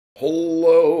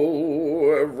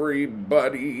Hello,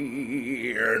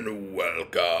 everybody, and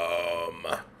welcome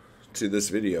to this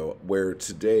video where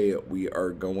today we are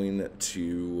going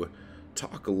to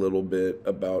talk a little bit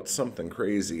about something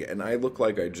crazy. And I look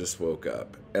like I just woke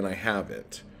up, and I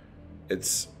haven't.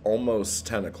 It's almost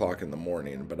 10 o'clock in the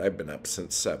morning, but I've been up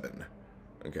since 7.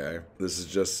 Okay, this is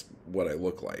just what I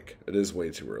look like. It is way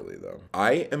too early though.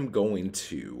 I am going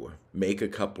to make a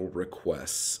couple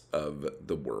requests of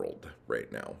the world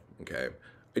right now. Okay,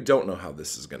 I don't know how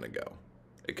this is gonna go.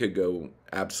 It could go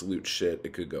absolute shit.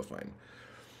 It could go fine.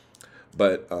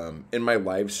 But in my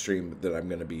live stream that I'm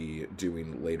going to be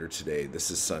doing later today, this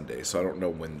is Sunday, so I don't know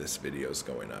when this video is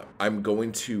going up. I'm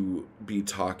going to be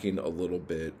talking a little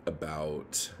bit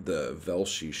about the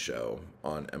Velshi show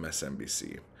on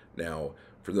MSNBC. Now,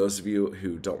 for those of you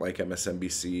who don't like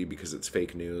MSNBC because it's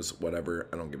fake news, whatever,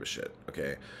 I don't give a shit,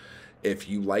 okay? If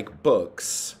you like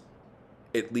books,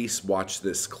 at least watch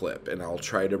this clip, and I'll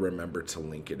try to remember to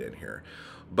link it in here.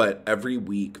 But every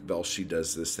week, Velshi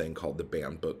does this thing called the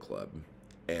Banned Book Club,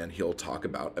 and he'll talk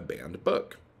about a banned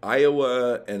book.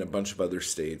 Iowa and a bunch of other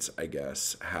states, I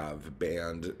guess, have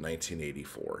banned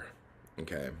 1984.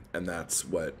 Okay, and that's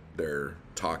what they're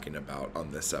talking about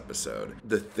on this episode.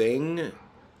 The thing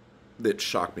that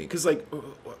shocked me, because, like,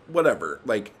 whatever,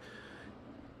 like,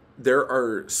 there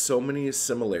are so many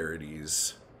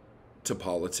similarities to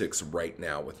politics right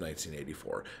now with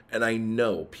 1984. And I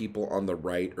know people on the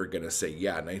right are going to say,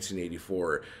 yeah,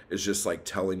 1984 is just like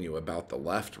telling you about the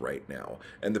left right now.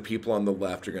 And the people on the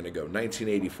left are going to go,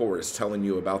 1984 is telling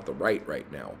you about the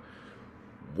right now.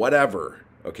 Whatever,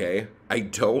 okay? I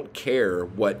don't care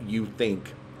what you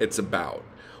think it's about.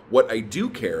 What I do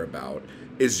care about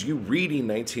is you reading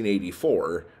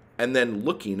 1984 and then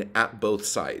looking at both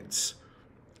sides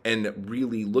and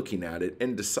really looking at it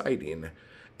and deciding.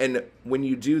 And when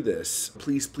you do this,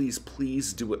 please, please,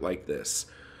 please do it like this.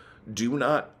 Do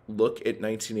not look at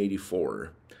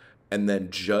 1984 and then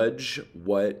judge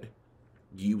what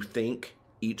you think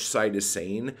each side is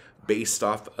saying based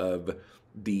off of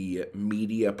the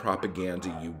media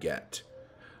propaganda you get.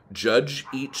 Judge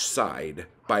each side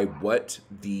by what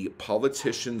the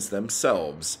politicians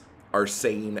themselves are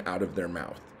saying out of their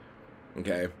mouth.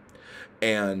 Okay?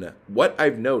 And what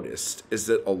I've noticed is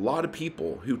that a lot of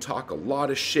people who talk a lot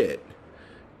of shit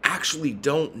actually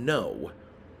don't know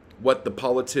what the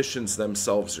politicians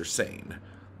themselves are saying.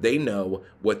 They know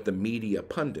what the media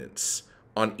pundits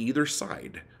on either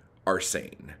side are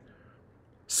saying.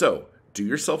 So, do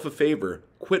yourself a favor,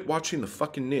 quit watching the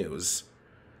fucking news,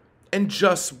 and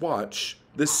just watch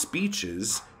the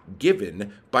speeches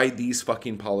given by these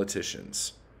fucking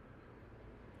politicians.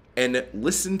 And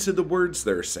listen to the words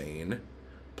they're saying,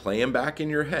 play them back in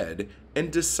your head,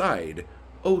 and decide,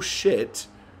 oh shit,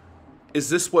 is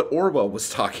this what Orwell was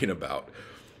talking about?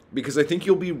 Because I think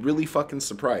you'll be really fucking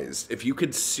surprised if you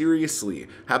could seriously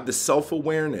have the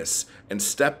self-awareness and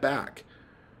step back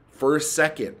for a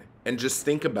second and just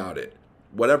think about it,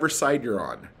 whatever side you're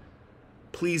on.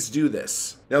 Please do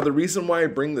this. Now, the reason why I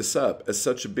bring this up as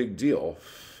such a big deal,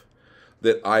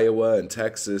 that Iowa and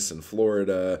Texas and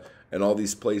Florida and all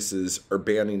these places are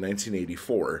banning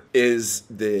 1984, is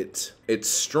that it's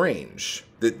strange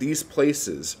that these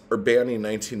places are banning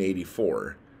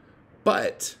 1984.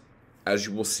 But, as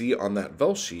you will see on that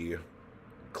Velshi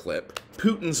clip,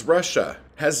 Putin's Russia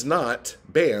has not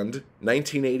banned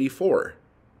 1984.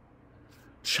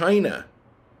 China,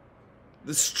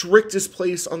 the strictest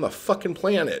place on the fucking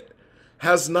planet,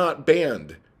 has not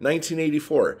banned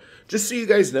 1984. Just so you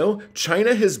guys know,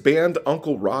 China has banned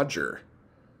Uncle Roger.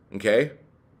 Okay?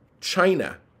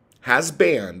 China has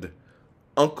banned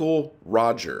Uncle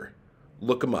Roger.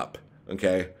 Look him up.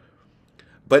 Okay?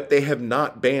 But they have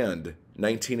not banned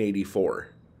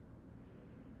 1984.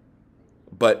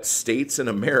 But states in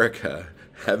America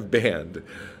have banned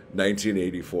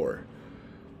 1984.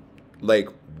 Like,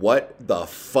 what the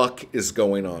fuck is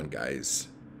going on, guys?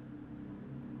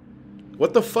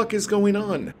 What the fuck is going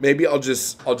on? Maybe I'll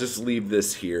just leave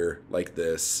this here like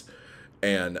this.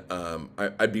 And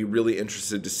I'd be really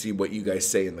interested to see what you guys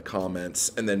say in the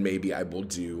comments. And then maybe I will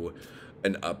do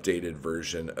an updated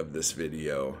version of this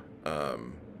video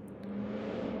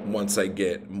once I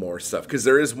get more stuff. Because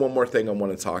there is one more thing I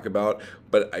want to talk about,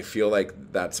 but I feel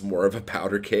like that's more of a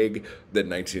powder keg than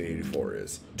 1984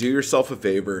 is. Do yourself a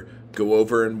favor. Go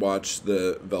over and watch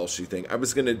the Velshi thing. I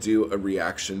was going to do a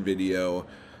reaction video,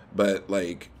 but,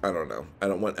 like, I don't know. I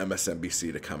don't want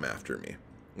MSNBC to come after me.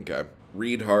 Okay?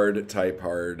 Read hard, type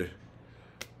hard.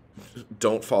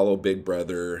 Don't follow Big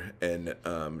Brother, and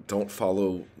don't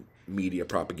follow media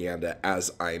propaganda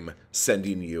as I'm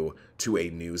sending you to a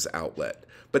news outlet.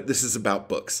 But this is about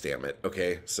books, damn it,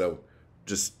 okay? So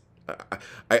just,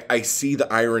 I see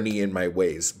the irony in my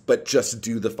ways, but just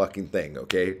do the fucking thing,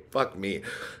 okay? Fuck me.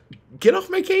 Get off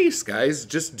my case, guys.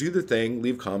 Just do the thing.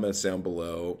 Leave comments down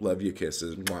below. Love you,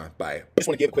 kisses. Mwah. Bye. I just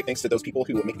want to give a quick thanks to those people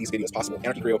who make these videos possible.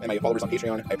 Anarchy Crew and my followers on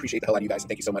Patreon. I appreciate the hell out of you guys.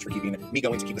 Thank you so much for keeping me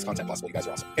going to keep this content possible. You guys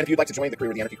are awesome. And if you'd like to join the crew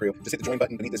or the Anarchy Crew, just hit the join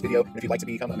button beneath this video. And if you'd like to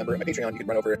become a member of my Patreon, you can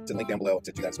run over to the link down below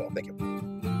to do that as well. Thank you.